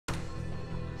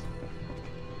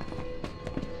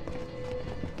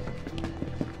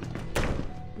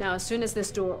Now, as soon as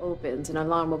this door opens, an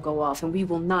alarm will go off, and we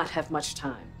will not have much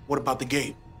time. What about the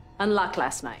gate? Unlocked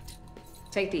last night.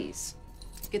 Take these.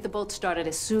 Get the boat started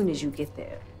as soon as you get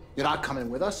there. You're not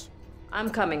coming with us? I'm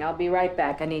coming. I'll be right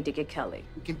back. I need to get Kelly.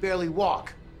 We can barely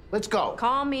walk. Let's go.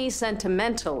 Call me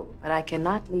sentimental, but I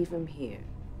cannot leave him here.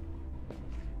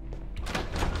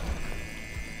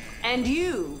 And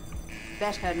you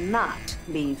better not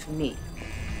leave me.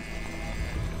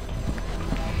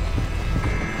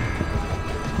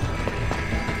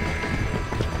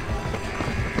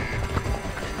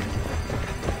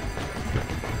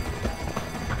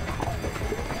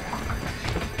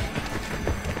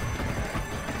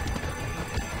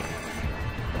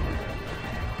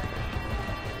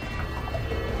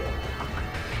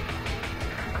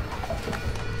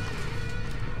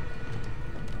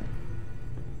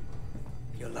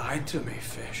 You lied to me,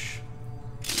 Fish.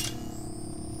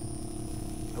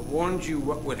 I warned you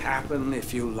what would happen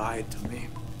if you lied to me.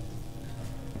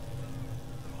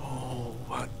 Oh,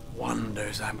 what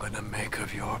wonders I'm gonna make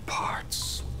of your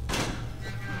parts.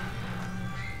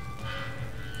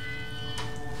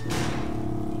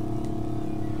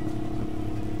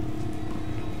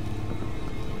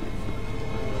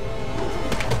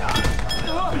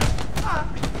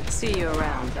 See you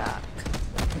around, Doc.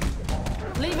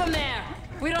 Leave him there!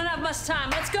 We don't have much time.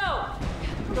 Let's go!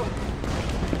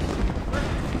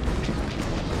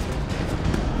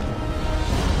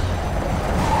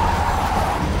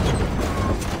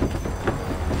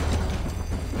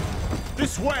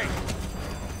 This way!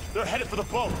 They're headed for the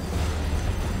boat.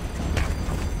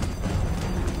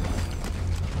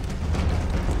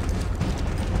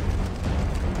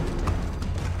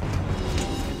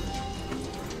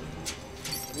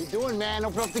 What are you doing, man?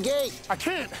 Open up the gate. I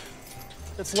can't.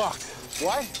 It's locked.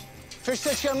 What? Fish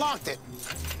said she unlocked it.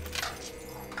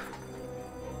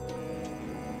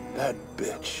 That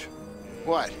bitch.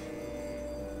 What?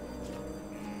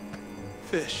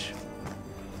 Fish.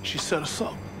 She set us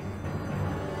up.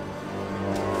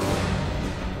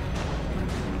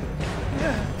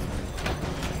 Yeah.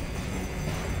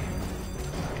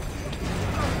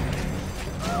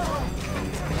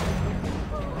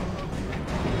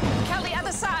 Kelly,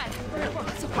 other side!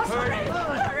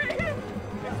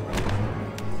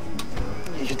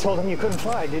 You told him you couldn't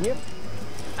fly, didn't you?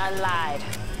 I lied.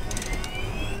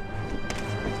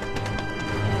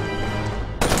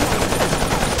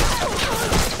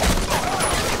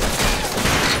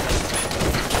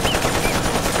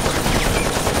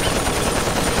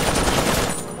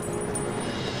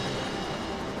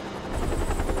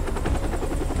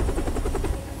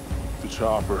 The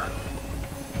chopper.